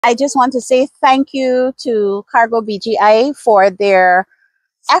I just want to say thank you to CargoBGI for their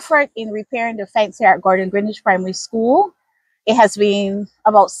effort in repairing the fence here at Gordon Greenidge Primary School. It has been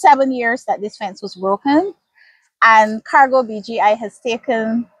about 7 years that this fence was broken, and CargoBGI has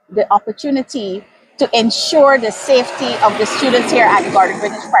taken the opportunity to ensure the safety of the students here at the Gordon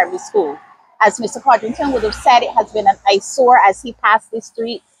Greenidge Primary School. As Mr. Codrington would have said, it has been an eyesore as he passed this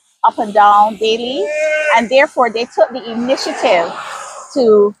street up and down daily, and therefore they took the initiative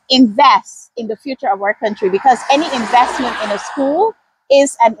to invest in the future of our country, because any investment in a school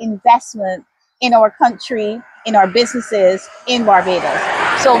is an investment in our country, in our businesses, in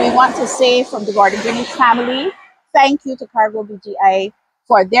Barbados. So we want to say from the Gordon Greenidge family, thank you to CargoBGI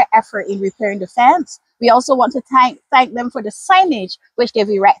for their effort in repairing the fence. We also want to thank them for the signage which they've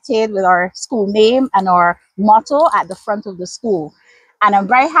erected with our school name and our motto at the front of the school. And I'm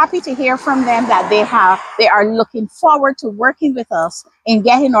very happy to hear from them that they are looking forward to working with us in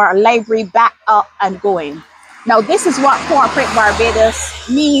getting our library back up and going. Now, this is what Corporate Barbados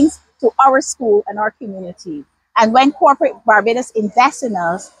means to our school and our community. And when Corporate Barbados invests in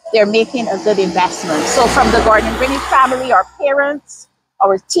us, they're making a good investment. So from the Gordon Greenidge family, our parents,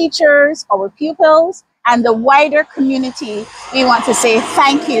 our teachers, our pupils, and the wider community, we want to say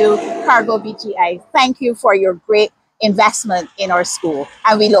thank you, CargoBGI. Thank you for your great investment in our school,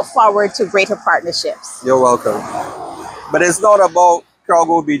 and we look forward to greater partnerships. You're welcome. But it's not about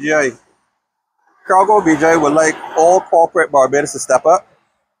CargoBGI. CargoBGI would like all corporate Barbados to step up,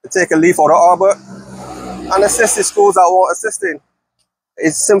 to take a leaf out of arbor, and assist the schools that want assisting.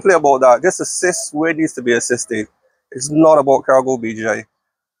 It's simply about that. Just assist where it needs to be assisted. It's not about CargoBGI.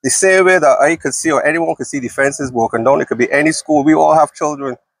 The same way that I could see, or anyone could see, the fences broken down, it could be any school. We all have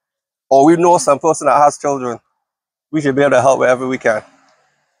children, or we know some person that has children. We should be able to help wherever we can.